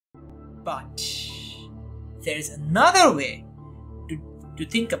But there's another way to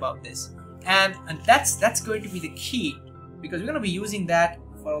think about this, and that's going to be the key, because we're going to be using that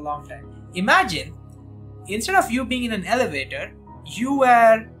for a long time. Imagine, instead of you being in an elevator, you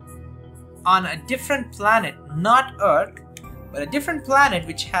were on a different planet, not Earth, but a different planet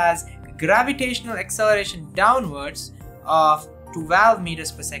which has gravitational acceleration downwards of 12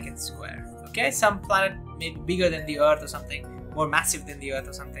 meters per second square. Okay, some planet maybe bigger than the Earth or something, more massive than the Earth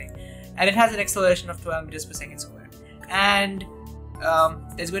or something, and it has an acceleration of 12 meters per second square. And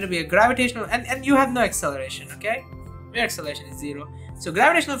there's going to be a gravitational, and you have no acceleration, okay? Your acceleration is 0. So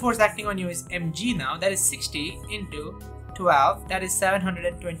gravitational force acting on you is mg now, that is 60 into 12, that is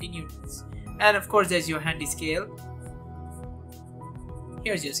 720 newtons. And of course there's your handy scale.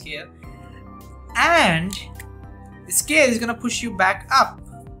 Here's your scale. And the scale is going to push you back up.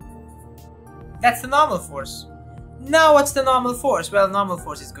 That's the normal force. Now what's the normal force? Well, normal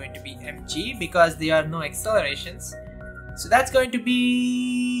force is going to be mg because there are no accelerations. So that's going to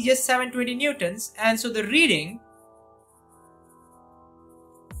be just 720 newtons. And so the reading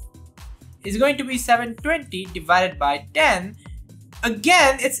is going to be 720 divided by 10.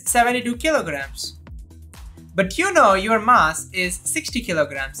 Again, it's 72 kilograms. But you know your mass is 60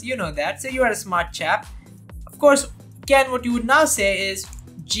 kilograms. You know that. So you are a smart chap. Of course, again, what you would now say is,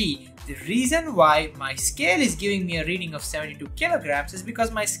 gee, the reason why my scale is giving me a reading of 72 kilograms is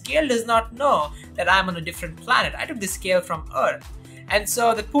because my scale does not know that I'm on a different planet. I took the scale from Earth. And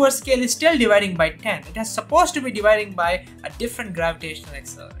so the poor scale is still dividing by 10. It is supposed to be dividing by a different gravitational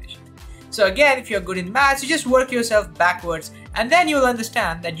acceleration. So again, if you're good in maths, you just work yourself backwards, and then you'll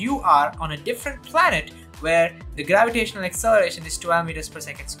understand that you are on a different planet where the gravitational acceleration is 12 meters per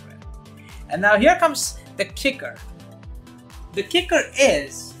second square. And now here comes the kicker. The kicker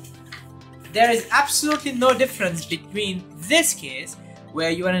is, there is absolutely no difference between this case,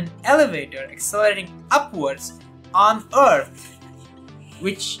 where you are in an elevator accelerating upwards on Earth,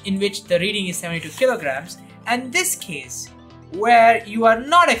 in which the reading is 72 kilograms, and this case, where you are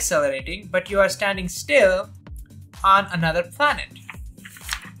not accelerating, but you are standing still on another planet.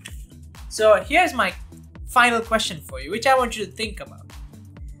 So here's my final question for you, which I want you to think about.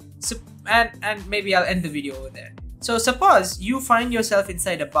 So, and maybe I'll end the video over there. So suppose you find yourself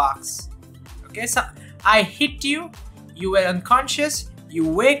inside a box. Okay, so I hit you, you were unconscious, you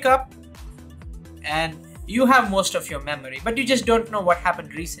wake up, and you have most of your memory, but you just don't know what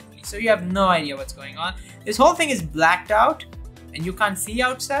happened recently. So you have no idea what's going on. This whole thing is blacked out, and you can't see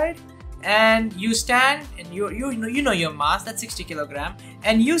outside. And you stand, and you know your mass, that's 60 kilogram,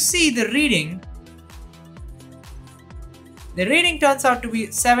 and you see the reading. The reading turns out to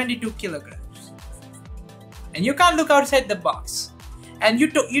be 72 kilograms, and you can't look outside the box. And you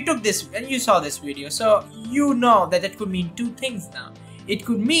took this, and you saw this video, so you know that that could mean two things now. It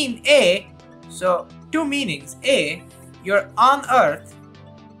could mean A, so two meanings. A, you're on Earth,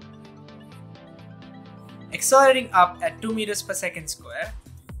 accelerating up at 2 meters per second square.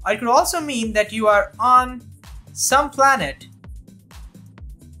 Or it could also mean that you are on some planet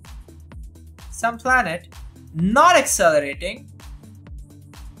not accelerating,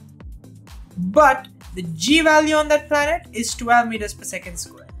 but the g value on that planet is 12 meters per second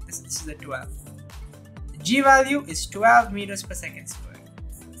square. This is the 12. The g value is 12 meters per second square.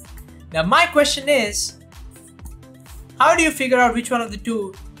 Now my question is, how do you figure out which one of the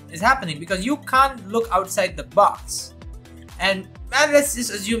two is happening? Because you can't look outside the box. And let's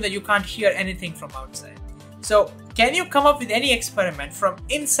just assume that you can't hear anything from outside. So can you come up with any experiment from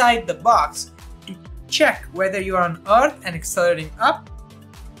inside the box to check whether you are on Earth and accelerating up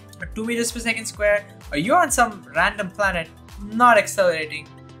at 2 meters per second square, or you're on some random planet not accelerating,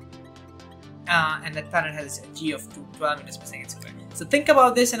 and that planet has a g of 12 meters per second square? So think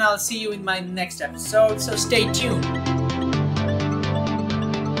about this, and I'll see you in my next episode. So stay tuned.